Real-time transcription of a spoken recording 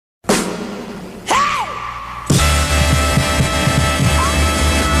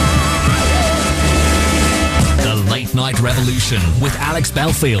Right Revolution with Alex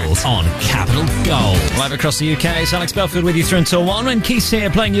Belfield on Capital Gold. Live across the UK, it's Alex Belfield with you through until 1. And Keith's here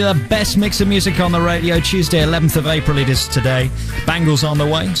playing you the best mix of music on the radio. Tuesday, 11th of April it is today. Bangles on the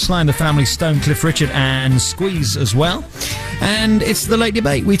way, Sly and the Family, Stone, Cliff Richard and Squeeze as well. And it's the late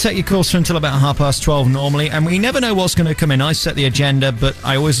debate. We take your calls through until about 12:30 normally, and we never know what's going to come in. I set the agenda, but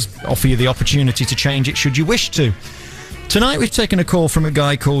I always offer you the opportunity to change it should you wish to. Tonight we've taken a call from a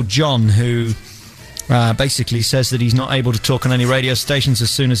guy called John who basically says that he's not able to talk on any radio stations as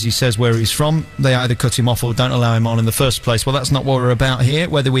soon as he says where he's from. They either cut him off or don't allow him on in the first place. Well, that's not what we're about here.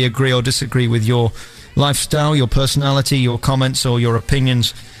 Whether we agree or disagree with your lifestyle, your personality, your comments or your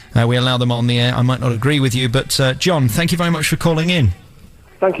opinions, we allow them on the air. I might not agree with you, but John, thank you very much for calling in.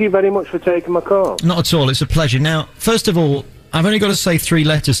 Thank you very much for taking my call. Not at all, it's a pleasure. Now, first of all, I've only got to say 3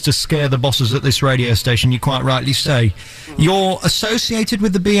 letters to scare the bosses at this radio station, you quite rightly say. You're associated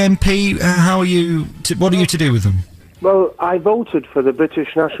with the BNP. How are you? What are you to do with them? Well, I voted for the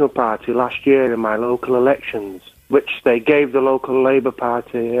British National Party last year in my local elections, which they gave the local Labour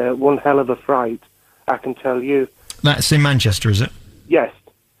Party one hell of a fright, I can tell you. That's in Manchester, is it? Yes.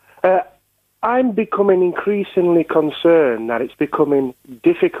 I'm becoming increasingly concerned that it's becoming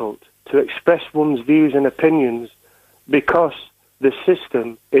difficult to express one's views and opinions because the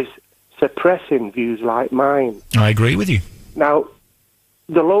system is suppressing views like mine. I agree with you. Now,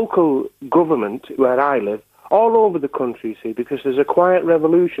 the local government where I live, all over the country, see, because there's a quiet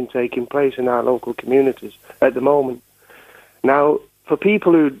revolution taking place in our local communities at the moment. Now, for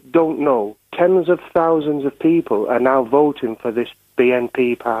people who don't know, tens of thousands of people are now voting for this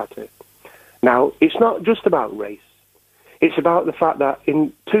BNP party. Now, it's not just about race. It's about the fact that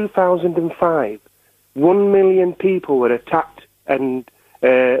in 2005, 1 million people were attacked and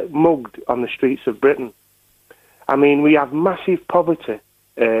mugged on the streets of Britain. I mean, we have massive poverty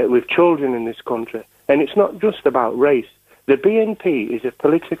with children in this country, and it's not just about race. The BNP is a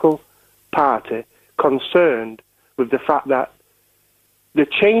political party concerned with the fact that the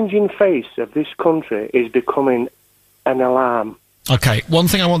changing face of this country is becoming an alarm. Okay, one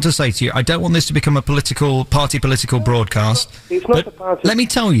thing I want to say to you, I don't want this to become a political broadcast. It's not a party. Let me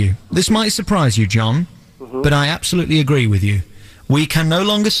tell you, this might surprise you, John, but I absolutely agree with you. We can no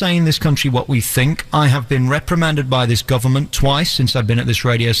longer say in this country what we think. I have been reprimanded by this government twice since I've been at this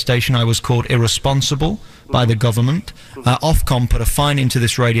radio station. I was called irresponsible by the government. Ofcom put a fine into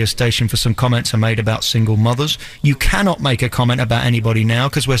this radio station for some comments I made about single mothers. You cannot make a comment about anybody now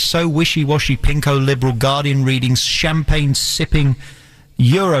because we're so wishy-washy, pinko-liberal, Guardian-reading, champagne-sipping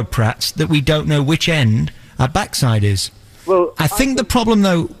Europrats that we don't know which end our backside is. Well, I think the problem,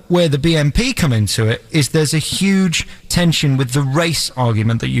 though, where the BNP come into it is there's a huge tension with the race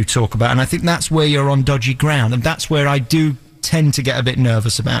argument that you talk about, and I think that's where you're on dodgy ground, and that's where I do tend to get a bit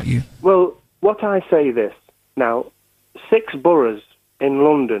nervous about you. Well, what I say this, now, 6 boroughs in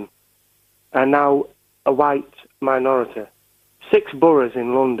London are now a white minority. 6 boroughs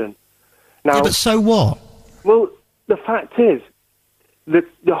in London. Now, yeah, but so what? Well, the fact is,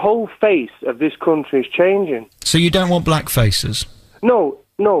 the whole face of this country is changing. So you don't want black faces? No,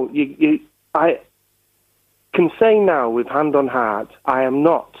 I can say now with hand on heart, I am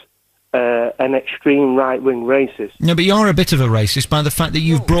not an extreme right-wing racist. No, but you're a bit of a racist by the fact that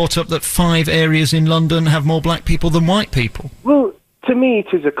you've brought up that 5 areas in London have more black people than white people. Well, to me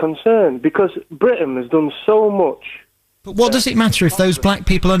it is a concern, because Britain has done so much. But what does it matter if those black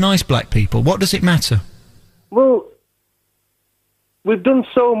people are nice black people? What does it matter? Well, we've done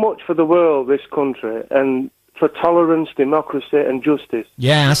so much for the world, this country, and for tolerance, democracy and justice.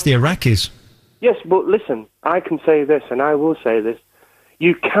 Yeah, that's the Iraqis. Yes, but listen, I can say this, and I will say this.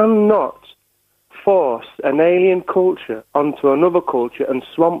 You cannot force an alien culture onto another culture and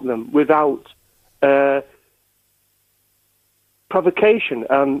swamp them without provocation.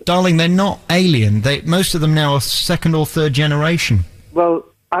 Darling, they're not alien. Most of them now are 2nd or 3rd generation. Well,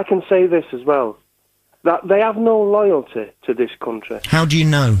 I can say this as well, that they have no loyalty to this country. How do you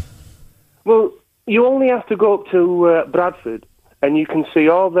know? Well, you only have to go up to Bradford and you can see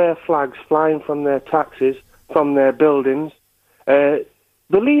all their flags flying from their taxis, from their buildings.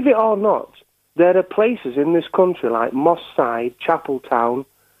 Believe it or not, there are places in this country like Moss Side, Chapeltown,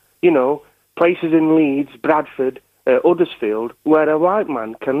 places in Leeds, Bradford, Huddersfield, where a white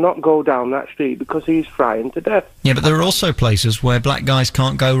man cannot go down that street because he's frightened to death. Yeah, but there are also places where black guys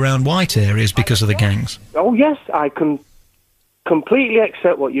can't go around white areas because of the gangs. Oh, yes, I can completely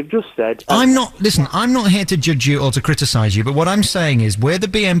accept what you've just said. I'm not here to judge you or to criticise you, but what I'm saying is where the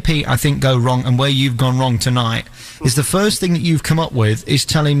BNP, I think, go wrong and where you've gone wrong tonight is the first thing that you've come up with is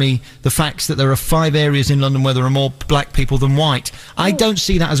telling me the facts that there are 5 areas in London where there are more black people than white. I don't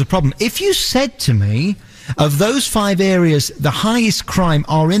see that as a problem. If you said to me of those 5 areas, the highest crime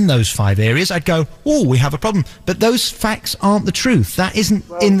are in those 5 areas, I'd go, oh, we have a problem. But those facts aren't the truth. That isn't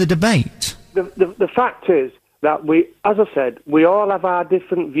in the debate. The fact is that we, as I said, we all have our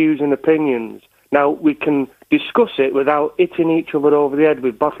different views and opinions. Now, we can discuss it without hitting each other over the head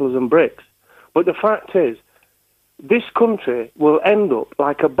with bottles and bricks. But the fact is, this country will end up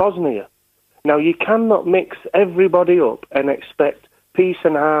like a Bosnia. Now, you cannot mix everybody up and expect peace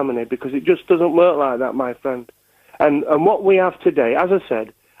and harmony, because it just doesn't work like that, my friend. And what we have today, as I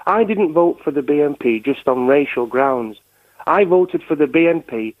said, I didn't vote for the BNP just on racial grounds. I voted for the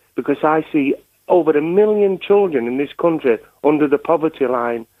BNP because I see over 1 million children in this country under the poverty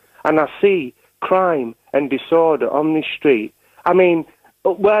line, and I see crime and disorder on this street. I mean,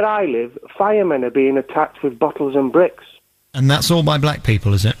 where I live, firemen are being attacked with bottles and bricks. And that's all by black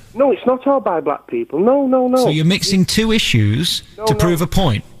people, is it? No, it's not all by black people. No. So you're mixing 2 issues to prove a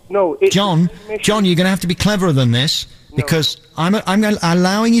point. No, John, you're going to have to be cleverer than this, because I'm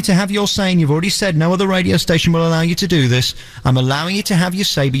allowing you to have your say, and you've already said no other radio station will allow you to do this. I'm allowing you to have your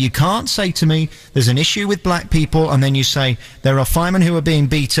say, but you can't say to me, there's an issue with black people, and then you say, there are firemen who are being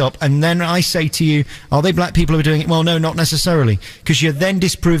beat up, and then I say to you, are they black people who are doing it? Well, no, not necessarily, because you're then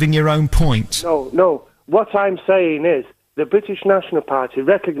disproving your own point. No. What I'm saying is, the British National Party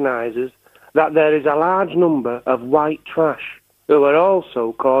recognises that there is a large number of white trash who are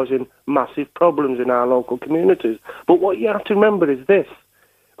also causing massive problems in our local communities. But what you have to remember is this.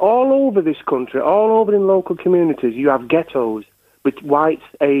 All over this country, all over in local communities, you have ghettos with whites,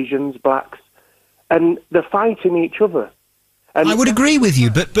 Asians, blacks, and they're fighting each other. And I would agree with you,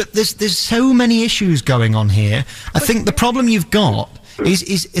 but there's so many issues going on here. I think the problem you've got is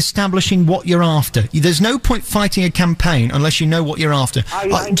establishing what you're after. There's no point fighting a campaign unless you know what you're after.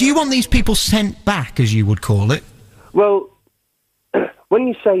 Do you want these people sent back, as you would call it? Well, when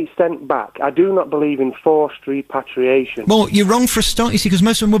you say sent back, I do not believe in forced repatriation. Well, you're wrong for a start, you see, because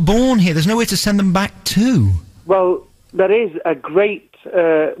most of them were born here. There's nowhere to send them back to. Well, there is a great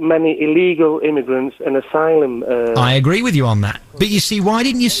many illegal immigrants and asylum... I agree with you on that. But you see, why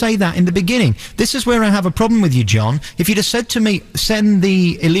didn't you say that in the beginning? This is where I have a problem with you, John. If you'd have said to me, send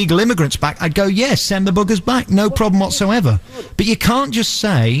the illegal immigrants back, I'd go, yes, send the buggers back, no problem whatsoever. But you can't just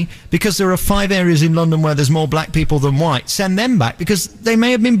say, because there are 5 areas in London where there's more black people than white, send them back, because they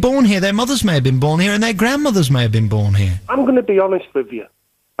may have been born here, their mothers may have been born here, and their grandmothers may have been born here. I'm going to be honest with you.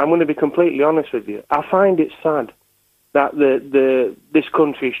 I'm going to be completely honest with you. I find it sad that this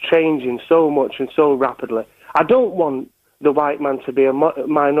country is changing so much and so rapidly. I don't want the white man to be a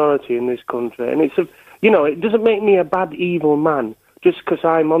minority in this country, and it doesn't make me a bad, evil man just because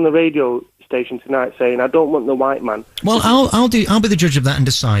I'm on the radio station tonight saying I don't want the white man. Well, I'll be the judge of that and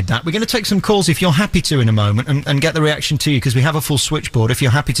decide that. We're going to take some calls if you're happy to in a moment, and get the reaction to you, because we have a full switchboard. If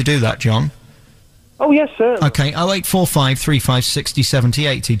you're happy to do that, John. Oh, yes, sir. OK, 0845 35 60 70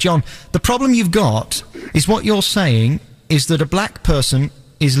 80. John, the problem you've got is what you're saying is that a black person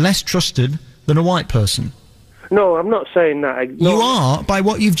is less trusted than a white person. No, I'm not saying that. No. You are, by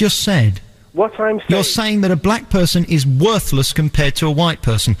what you've just said. What I'm saying... You're saying that a black person is worthless compared to a white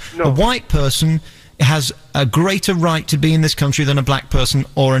person. No. A white person has a greater right to be in this country than a black person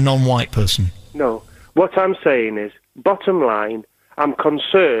or a non-white person. No. What I'm saying is, bottom line, I'm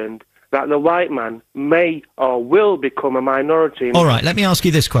concerned that the white man may or will become a minority. All right, let me ask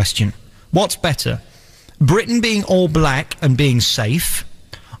you this question. What's better? Britain being all black and being safe,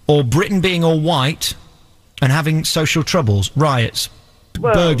 or Britain being all white and having social troubles, riots,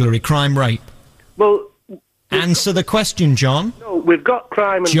 burglary, crime, rape? Well... Answer the question, John. No, we've got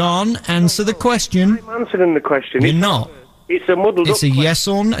crime and... John, answer the question. I'm answering the question. You're not. It's a muddled up It's a yes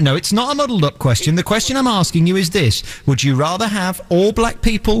or no. No, it's not a muddled up question. The question I'm asking you is this. Would you rather have all black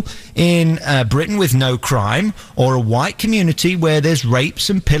people in Britain with no crime, or a white community where there's rapes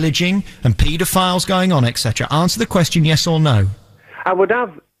and pillaging and paedophiles going on, etc.? Answer the question, yes or no. I would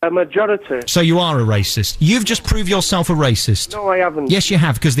have a majority. So you are a racist. You've just proved yourself a racist. No, I haven't. Yes, you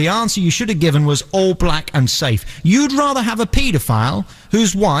have, because the answer you should have given was all black and safe. You'd rather have a paedophile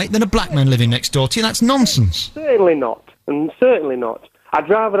who's white than a black man living next door to you. That's nonsense. Certainly not. And certainly not. I'd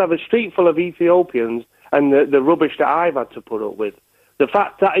rather have a street full of Ethiopians and the rubbish that I've had to put up with. The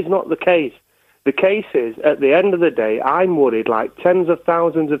fact that is not the case. The case is, at the end of the day, I'm worried, like tens of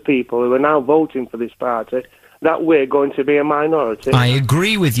thousands of people who are now voting for this party, that we're going to be a minority. I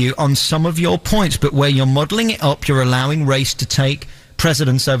agree with you on some of your points, but where you're muddling it up, you're allowing race to take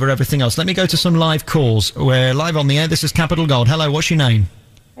precedence over everything else. Let me go to some live calls. We're live on the air. This is Capital Gold. Hello, what's your name?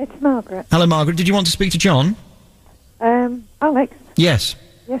 It's Margaret. Hello, Margaret. Did you want to speak to John? Alex? Yes.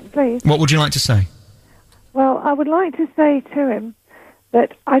 Yes, please. What would you like to say? Well, I would like to say to him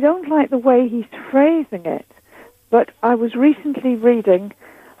that I don't like the way he's phrasing it, but I was recently reading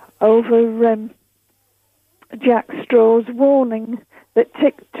over Jack Straw's warning that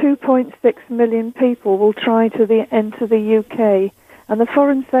 2.6 million people will try to enter the UK, and the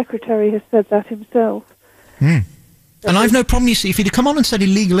Foreign Secretary has said that himself. And I've no problem, you see, if he'd come on and said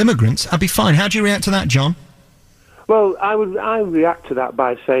illegal immigrants, I'd be fine. How do you react to that, John? Well, I react to that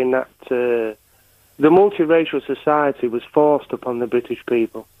by saying that the multiracial society was forced upon the British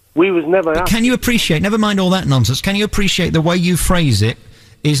people. We was never asked. Can you appreciate, never mind all that nonsense, can you appreciate the way you phrase it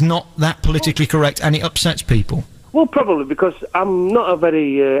is not that politically correct and it upsets people? Well, probably because I'm not a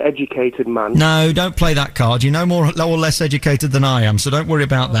very educated man. No, don't play that card. You're no more or less educated than I am, so don't worry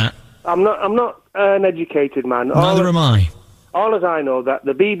about that. I'm not an educated man. Neither am I. All as I know that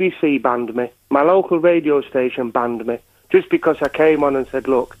the BBC banned me, my local radio station banned me, just because I came on and said,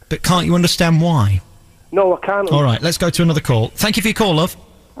 look... But can't you understand why? No, I can't. All right, let's go to another call. Thank you for your call, love.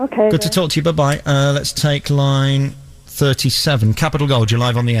 Okay. Good to talk to you. Bye-bye. Let's take line 37. Capital Gold, you're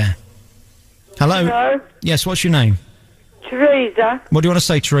live on the air. Hello? Hello? Yes, what's your name? Teresa. What do you want to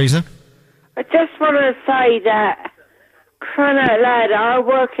say, Teresa? I just want to say that, crying out loud, I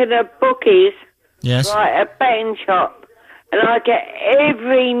work in a bookies, Yes. like a betting shop, and I get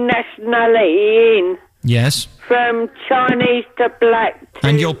every nationality in, Yes. from Chinese to black to...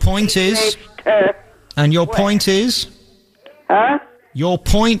 And your point is? English to... And your point is? Huh? Your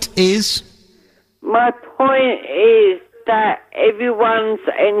point is? My point is that everyone's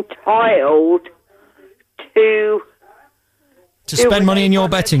entitled to... To spend money in your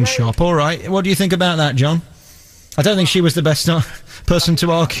betting shop, all right. What do you think about that, John? I don't think she was the best person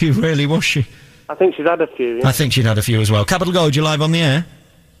to argue, really, was she? I think she's had a few, yeah. I think she'd had a few as well. Capital Gold, you're live on the air.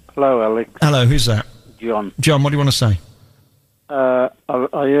 Hello, Alex. Hello, who's that? John. John, what do you want to say? I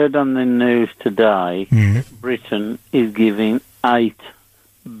heard on the news today that Britain is giving £8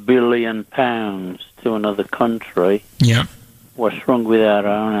 billion to another country. Yeah. What's wrong with our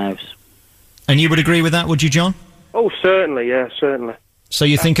own house? And you would agree with that, would you, John? Oh, certainly, yeah, certainly. So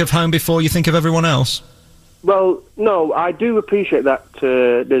you think of home before you think of everyone else? Well, no, I do appreciate that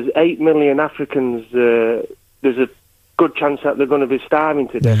there's 8 million Africans, there's a good chance that they're going to be starving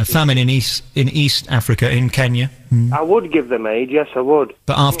to death. Yeah, famine in East Africa, in Kenya. I would give them aid, yes, I would.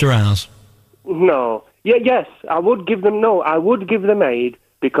 But after hours? No. Yeah, yes, I would give them aid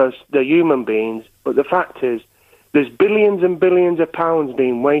because they're human beings, but the fact is, there's billions and billions of pounds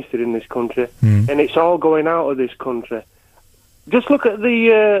being wasted in this country, and it's all going out of this country. Just look at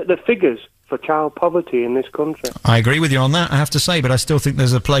the figures for child poverty in this country. I agree with you on that, I have to say, but I still think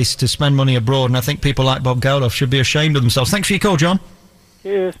there's a place to spend money abroad, and I think people like Bob Geldof should be ashamed of themselves. Thanks for your call, John.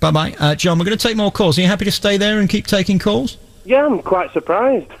 Yes. Bye-bye. John, we're going to take more calls. Are you happy to stay there and keep taking calls? Yeah, I'm quite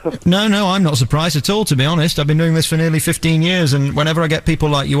surprised. No, I'm not surprised at all, to be honest. I've been doing this for nearly 15 years, and whenever I get people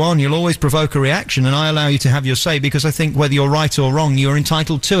like you on, you'll always provoke a reaction, and I allow you to have your say, because I think whether you're right or wrong, you're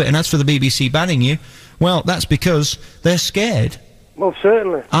entitled to it. And as for the BBC banning you, well, that's because they're scared. Well,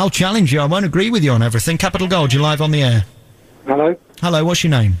 certainly. I'll challenge you. I won't agree with you on everything. Capital Gold, you're live on the air. Hello? Hello, what's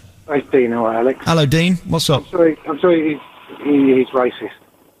your name? It's Dean. All right, Alex. Hello, Dean. What's up? I'm sorry, he's racist.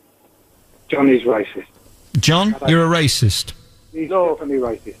 John is racist. John, you're a racist. He's definitely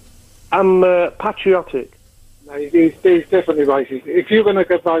racist. I'm patriotic. No, he's definitely racist. If you're going to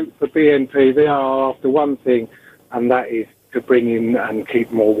go vote for BNP, they are after one thing, and that is to bring in and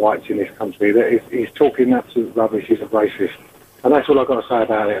keep more whites in this country. He's talking absolute rubbish. He's a racist. And that's all I've got to say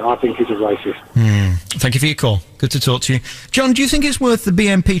about it. I think he's a racist. Thank you for your call. Good to talk to you. John, do you think it's worth the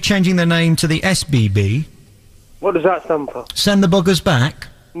BNP changing their name to the SBB? What does that stand for? Send the buggers back?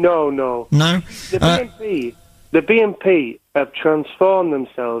 No. No? The BNP have transformed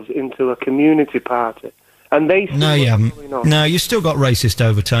themselves into a community party. And they... No, you haven't. No, you've still got racist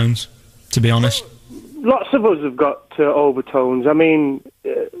overtones, to be honest. Lots of us have got overtones. I mean,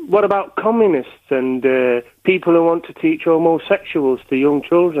 what about communists and people who want to teach homosexuals to young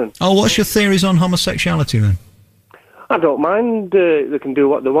children? Oh, what's your theories on homosexuality, then? I don't mind. They can do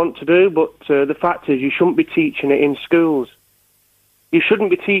what they want to do, but the fact is you shouldn't be teaching it in schools. You shouldn't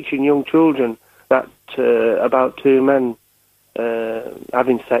be teaching young children that about two men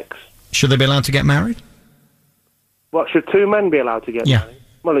having sex. Should they be allowed to get married? What, should two men be allowed to get married?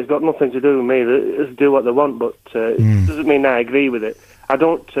 Well, it's got nothing to do with me. They do what they want, but it doesn't mean I agree with it. I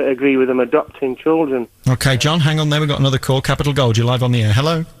don't agree with them adopting children. OK, John, hang on there. We've got another call. Capital Gold, you're live on the air.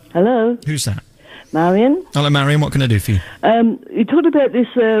 Hello? Hello? Who's that? Marion? Hello, Marion. What can I do for you? You talked about this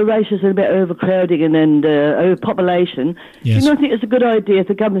racism, about overcrowding and overpopulation. Yes. Do you not think it's a good idea if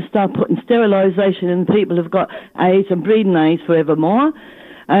the government start putting sterilisation in people who've got AIDS and breeding AIDS forevermore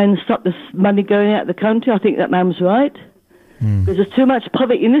and stop this money going out of the country? I think that man was right. Because there's too much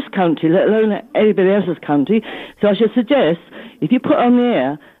poverty in this country, let alone anybody else's country. So I should suggest, if you put on the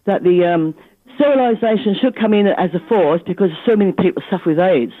air that the sterilisation should come in as a force because so many people suffer with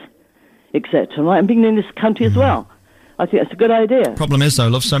AIDS, etc., right? And being in this country as well. I think that's a good idea. Problem is, though,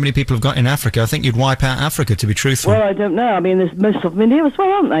 love, so many people have got in Africa. I think you'd wipe out Africa, to be truthful. Well, I don't know. I mean, there's most of them in here as well,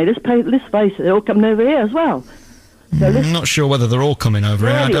 aren't they? Let's face it, they're all coming over here as well. So I'm not sure whether they're all coming over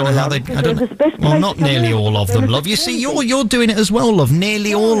here. I don't know how they... Well, not nearly all of them, love. You see, you're doing it as well, love.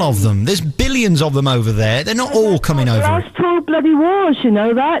 Nearly all of them. There's billions of them over there. They're not all coming over. Last 12 bloody wars, you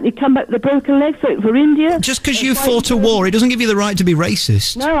know that? You come back with the broken leg for India. Just because you fought a war, it doesn't give you the right to be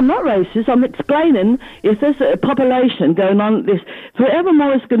racist. No, I'm not racist. I'm explaining if there's a population going on this,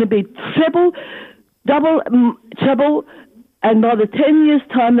 forevermore it's going to be treble, and by the 10 years'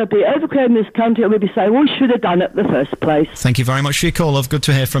 time, they'll be overcrowding this country, and we'll be saying, we should have done it in the first place. Thank you very much for your call, love. Good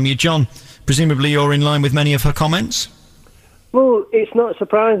to hear from you. John, presumably you're in line with many of her comments? Well, it's not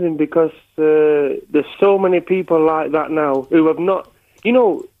surprising because there's so many people like that now who have not... You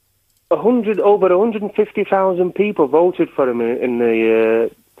know, over 150,000 people voted for him in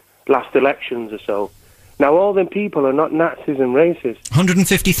the last elections or so. Now, all them people are not Nazis and racists.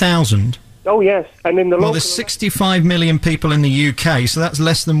 150,000? Oh, yes. And in the Well, there's 65 million people in the UK, so that's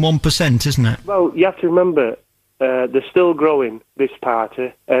less than 1%, isn't it? Well, you have to remember, they're still growing, this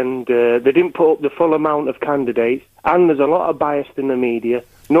party, and they didn't put up the full amount of candidates, and there's a lot of bias in the media.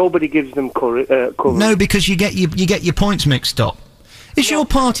 Nobody gives them coverage. No, because you get your points mixed up. Is your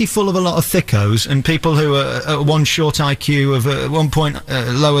party full of a lot of thickos and people who are at one short IQ of at one point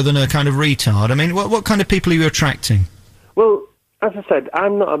lower than a kind of retard? I mean, what kind of people are you attracting? Well, as I said,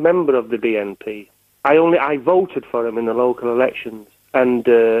 I'm not a member of the BNP. I voted for them in the local elections, and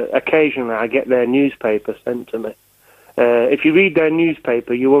occasionally I get their newspaper sent to me. If you read their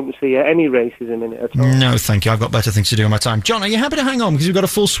newspaper, you won't see any racism in it at all. No, thank you. I've got better things to do in my time. John, are you happy to hang on? Because we've got a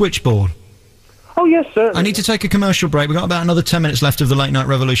full switchboard. Oh, yes, certainly. I need to take a commercial break. We've got about another 10 minutes left of the Late Night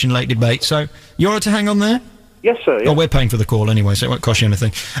Revolution late debate, so you're all right to hang on there? Yes, sir. Yes. Oh, we're paying for the call anyway, so it won't cost you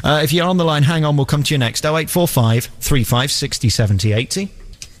anything. If you're on the line, hang on, we'll come to you next. 0845 35 60 70 80.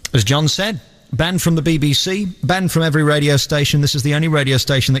 As John said, banned from the BBC, banned from every radio station. This is the only radio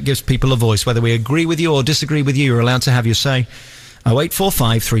station that gives people a voice. Whether we agree with you or disagree with you, you're allowed to have your say.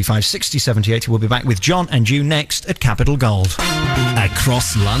 0845 35 60 70 80. We'll be back with John and you next at Capital Gold.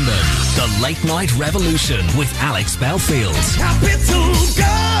 Across London, the Late Night Revolution with Alex Belfield. Capital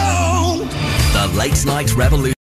Gold. The Late Night Revolution.